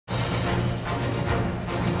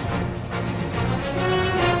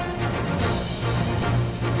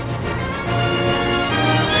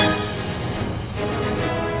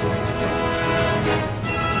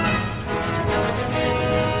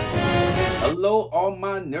Hello, all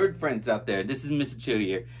my nerd friends out there. This is Mr. Chill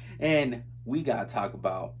here, and we gotta talk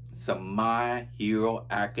about some My Hero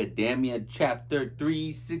Academia Chapter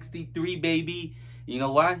 363, baby. You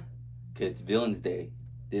know why? Cause it's Villains Day.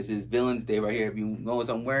 This is Villains Day right here. If you notice,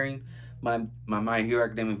 I'm wearing my Hero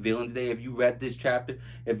Academia Villains Day. If you read this chapter,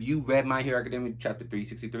 if you read My Hero Academia Chapter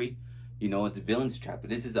 363, you know it's a Villains chapter.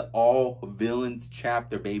 This is an all Villains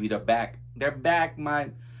chapter, baby. They're back. They're back.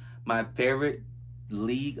 My favorite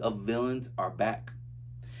League of Villains are back.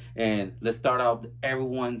 And let's start off.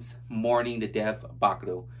 Everyone's mourning the death of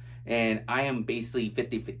Bakugo. And I am basically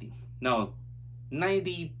 50-50. No,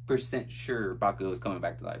 90% sure Bakugo is coming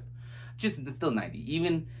back to life. Just still 90.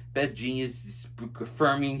 Even Best Genius is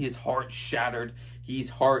confirming his heart shattered.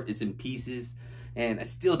 His heart is in pieces. And I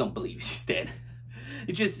still don't believe he's dead.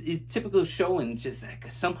 It's typical show, and just like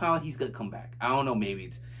somehow he's gonna come back. I don't know, maybe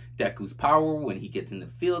it's Deku's power when he gets in the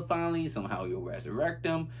field finally. Somehow he'll resurrect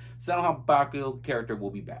him. Somehow Bakugo character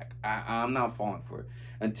will be back. I'm not falling for it.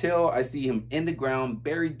 Until I see him in the ground,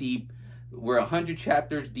 buried deep. We're 100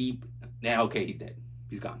 chapters deep. Now, okay, he's dead.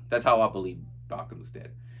 He's gone. That's how I believe Bakugo's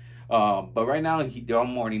dead. But right now, they're all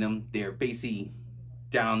mourning him. They're basically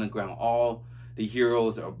down on the ground. All the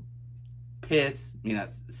heroes are pissed. I mean,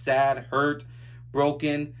 that's sad, hurt,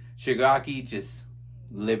 broken. Shigaraki just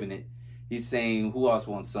living it. He's saying, who else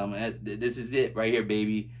wants some? This is it right here,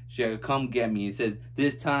 baby. Shigaraki, come get me. He says,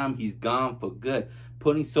 this time he's gone for good.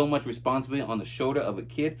 Putting so much responsibility on the shoulder of a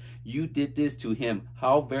kid. You did this to him.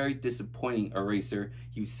 How very disappointing, Eraser.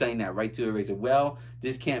 He was saying that right to Eraser. Well,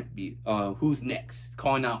 this can't be. Who's next? He's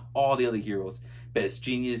calling out all the other heroes. Best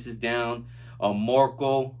Genius is down.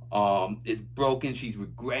 Morko is broken. She's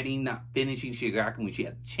regretting not finishing Shigaraki when she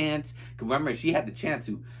had the chance. Remember, she had the chance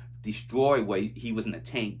to destroy what he was in the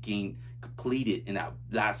tank, gain completed in that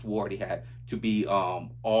last war they had to be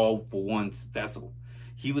all for one's vessel.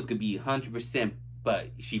 He was gonna be 100%,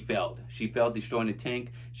 but she failed. She failed destroying the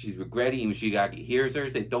tank. She's regretting. When Shigaraki hears her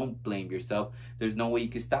say, "Don't blame yourself. There's no way you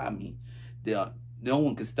can stop me. No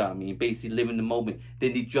one can stop me." And basically live in the moment.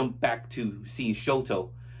 Then they jump back to seeing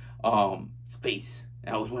Shoto, his face.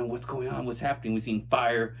 And I was wondering what's going on, what's happening. We're seeing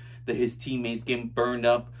fire, his teammates getting burned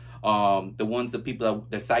up. The people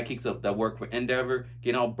that sidekicks that work for Endeavor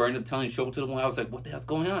getting all burned up, telling Shoto to them. I was like, what the hell's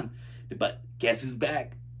going on? But guess who's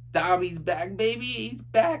back? Dabi's back, baby. He's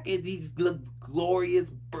back, and he's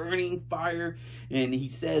glorious, burning fire. And he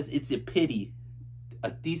says it's a pity,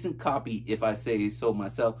 a decent copy, if I say so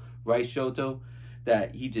myself, right, Shoto?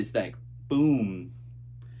 That he just like, boom.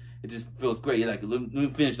 It just feels great. Like, let me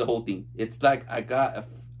finish the whole thing. It's like I got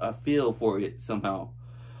a feel for it somehow.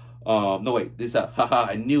 No wait, this haha,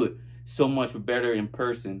 I knew it. So much better in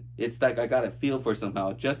person. It's like I got a feel for it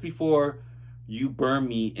somehow. Just before you burn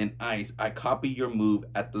me in ice, I copied your move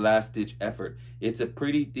at the last ditch effort. It's a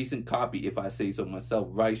pretty decent copy, if I say so myself,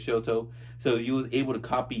 right, Shoto? So you was able to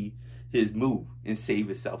copy his move and save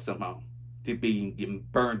himself somehow to being getting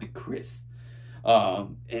burned to crisp.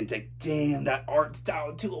 And it's like, damn, that art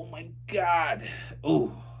style too. Oh my god.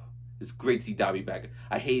 Oh, it's great to see Dabi back.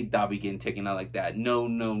 I hate Dabi getting taken out like that. No.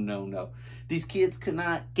 These kids could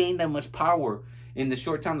not gain that much power in the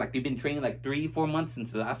short time. Like, they've been training like 3-4 months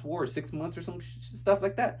since the last war, or 6 months or some stuff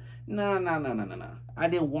like that. Nah. I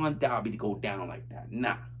didn't want Dabi to go down like that.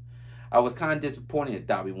 Nah. I was kind of disappointed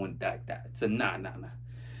that Dabi went like that. So nah.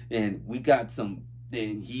 And we got some,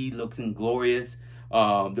 then he looks inglorious.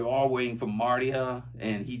 They're all waiting for Mardia,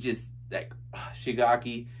 and he just like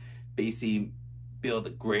Shigaraki basically build a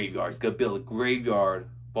graveyard. He's gonna build a graveyard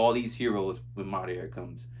of all these heroes when Mardia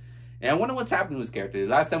comes. And I wonder what's happening with his character. The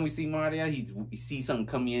last time we see Mardia, he sees something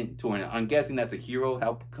coming in to her. I'm guessing that's a hero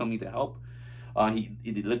coming to help.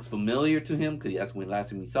 It looks familiar to him because that's when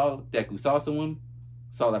last time we saw Deku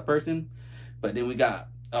saw that person. But then we got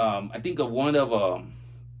I think of one of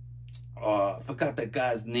I forgot that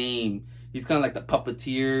guy's name. He's kind of like the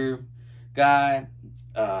puppeteer guy.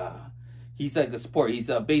 He's like a support. He's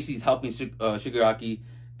basically helping Shigaraki.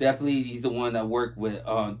 Definitely, he's the one that worked with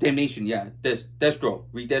Damnation. Yeah, Destro.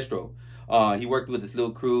 Read Destro. He worked with this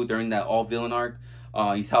little crew during that all villain arc.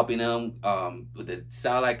 He's helping them with the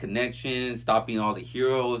satellite connection, stopping all the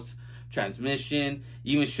heroes, transmission.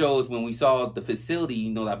 Even shows when we saw the facility, you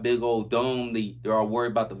know, that big old dome. They're all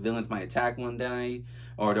worried about the villains might attack one day,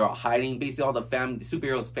 or they're all hiding. Basically, all the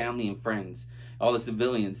superheroes' family and friends, all the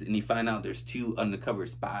civilians, and you find out there's 2 undercover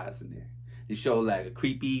spies in there. They show like a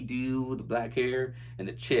creepy dude with the black hair and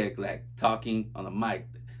the chick like talking on the mic.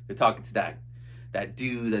 They're talking to that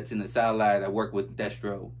dude that's in the satellite that worked with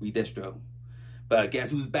Destro. But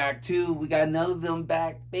guess who's back too? We got another villain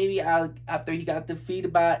back, baby. After he got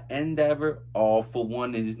defeated by Endeavor, all for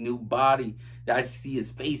one in his new body. I see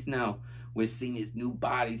his face now. We're seeing his new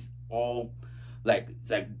bodies all like it's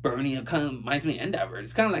like burning. It kind of reminds me of Endeavor.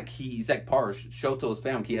 It's kind of like he's like part of Shoto's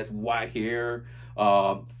family. He has white hair,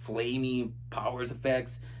 flaming powers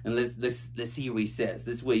effects. And let's see what he says.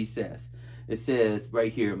 This is what he says. It says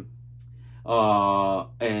right here,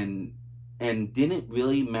 and didn't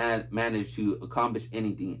really manage to accomplish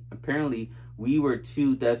anything. Apparently, we were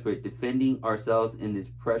too desperate defending ourselves in this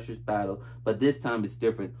precious battle, but this time it's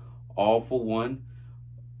different. All for one.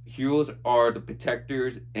 Heroes are the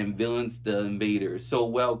protectors and villains the invaders.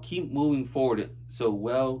 Keep moving forward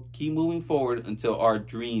until our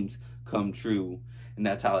dreams come true. And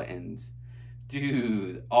that's how it ends.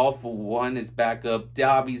 Dude, All for One is back up.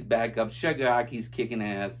 Dabi's back up. Shigaraki's kicking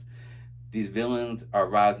ass. These villains are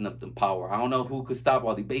rising up in power. I don't know who could stop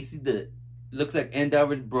all these. Basically, looks like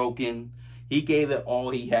Endeavor's broken. He gave it all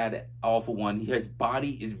he had at All for One. His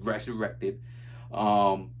body is resurrected.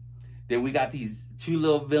 Then we got these two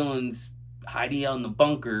little villains hiding out in the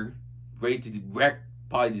bunker, ready to wreck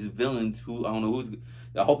probably these villains who, I don't know who's,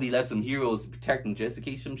 I hope they left some heroes to protect them just in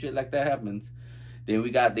case some shit like that happens. Then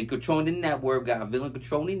we got, they controlling the network, got a villain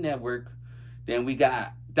controlling the network. Then we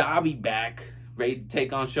got Dabi back, ready to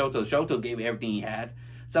take on Shoto. Shoto gave everything he had.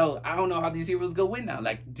 So I don't know how these heroes go win now.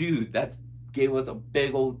 Like, dude, that's gave us a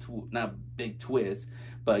big old, not big twist,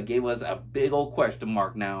 but gave us a big old question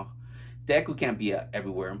mark now. Deku can't be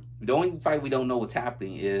everywhere. The only fight we don't know what's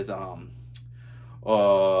happening is the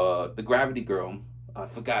Gravity Girl. I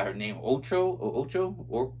forgot her name. Ocho?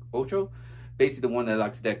 Basically the one that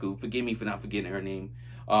likes Deku. Forgive me for not forgetting her name.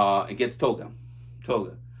 And gets Toga.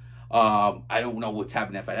 I don't know what's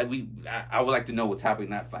happening in that fight. I would like to know what's happening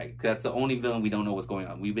in that fight. Cause that's the only villain we don't know what's going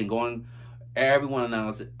on. We've been going, everyone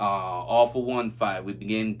else, All for One fight. We've been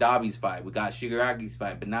getting Dabi's fight. We got Shigaraki's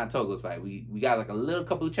fight, but not Togo's fight. We got like a little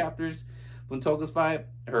couple of chapters from Togo's fight.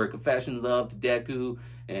 Her confession, love to Deku,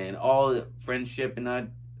 and all the friendship and that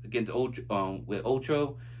against Ocho, with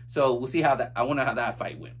Ocho. So we'll see how that. I wonder how that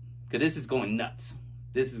fight went. Cause this is going nuts.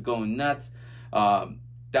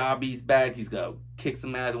 Dabi's back. He's gonna kick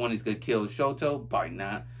some ass. One, he's gonna kill Shoto. Probably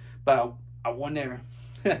not. But I wonder,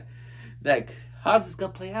 like, how's this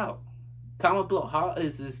gonna play out? Comment below. How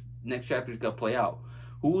is this next chapter gonna play out?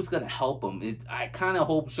 Who's gonna help him? I kind of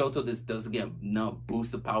hope Shoto this doesn't get enough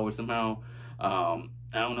boost of power somehow. I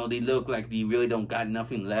don't know. They look like they really don't got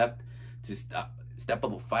nothing left to step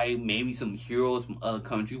up a fight. Maybe some heroes from other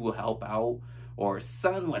country will help out, or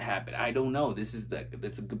something would happen. I don't know. That's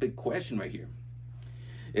a big question right here.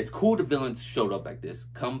 It's cool the villains showed up like this,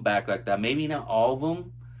 come back like that. Maybe not all of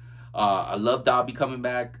them. I love Dabi coming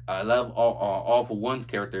back. I love All for One's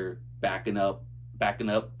character backing up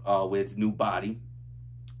with his new body.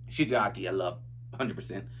 Shigaraki, I love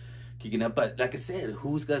 100% kicking up. But like I said,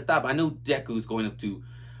 who's gonna stop? I know Deku's going up to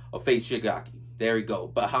face Shigaraki. There we go.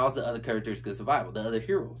 But how's the other characters gonna survive? The other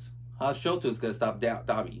heroes? How's Shoto's gonna stop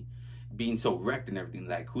Dabi being so wrecked and everything?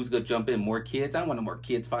 Like, who's gonna jump in? More kids? I don't want no more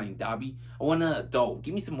kids fighting Dabi. I want an adult.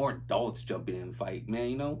 Give me some more adults jumping in and fight, man.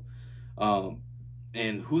 You know.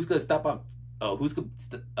 And who's gonna stop up? Who's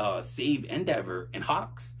gonna save Endeavor and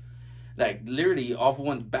Hawks? Like, literally, All for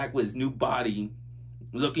One's back with his new body,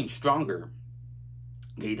 looking stronger.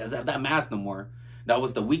 Okay, he doesn't have that mask no more. That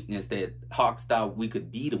was the weakness that Hawks thought we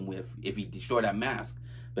could beat him with if he destroyed that mask.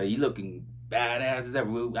 But he looking badass as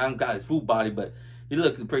ever. I don't got his full body, but he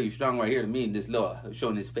looks pretty strong right here to me. In this little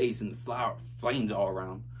showing his face and flames all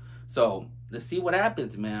around. So let's see what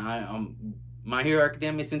happens, man. My Hero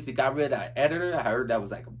Academia, since they got rid of that editor, I heard that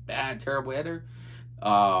was like a bad, terrible editor.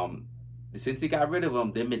 Since they got rid of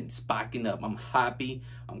them, they've been spiking up. I'm happy.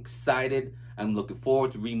 I'm excited. I'm looking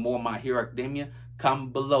forward to read more of My Hero Academia.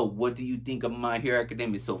 Comment below. What do you think of My Hero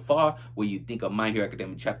Academia so far? What do you think of My Hero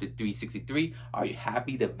Academia Chapter 363? Are you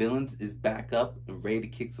happy the villains is back up and ready to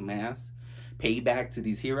kick some ass? Payback to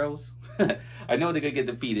these heroes? I know they're going to get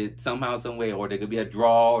defeated somehow, some way, or they're going to be a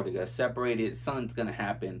draw, or they're going to separate it. Something's going to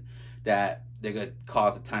happen that they're going to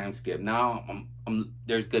cause a time skip. Now,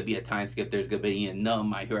 there's going to be a time skip. There's going to be another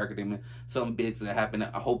My Hero Academia. Some bits that happen.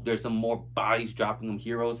 I hope there's some more bodies dropping them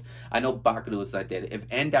heroes. I know Bakudo is like that. If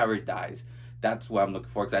Endeavor dies, that's what I'm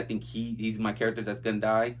looking for, because I think he's my character that's going to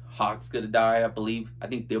die. Hawk's going to die, I believe. I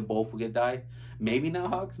think they're both going to die. Maybe not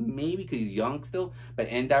Hawks, maybe because he's young still. But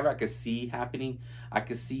Endeavor, I could see happening. I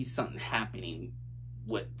could see something happening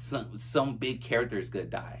with some big character is going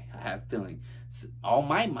to die. I have a feeling. All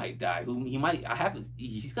might die.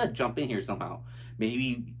 He's got to jump in here somehow.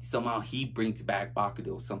 Maybe somehow he brings back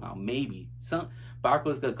Bakudo somehow. Maybe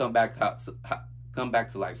Bakudo's going to come back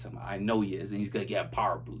to life somehow. I know he is, and he's going to get a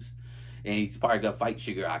power boost. And he's probably going to fight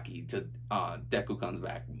Shigaraki till Deku comes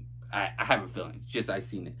back. I have a feeling. It's just I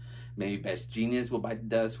seen it. Maybe Best Genius will bite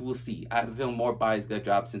the dust. We'll see. I have a feeling more bodies gonna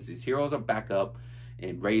drop since these heroes are back up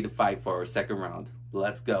and ready to fight for our second round.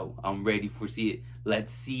 Let's go. I'm ready for see it.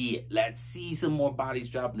 Let's see it. Let's see some more bodies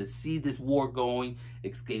drop. Let's see this war going.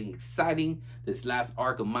 It's getting exciting. This last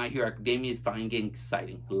arc of My Hero Academia is finally getting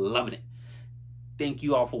exciting. Loving it. Thank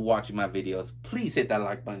you all for watching my videos. Please hit that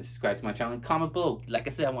like button, subscribe to my channel, and comment below. Like I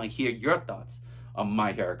said, I want to hear your thoughts on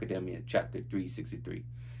My Hero Academia Chapter 363.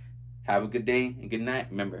 Have a good day and good night.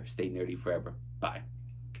 Remember, stay nerdy forever. Bye.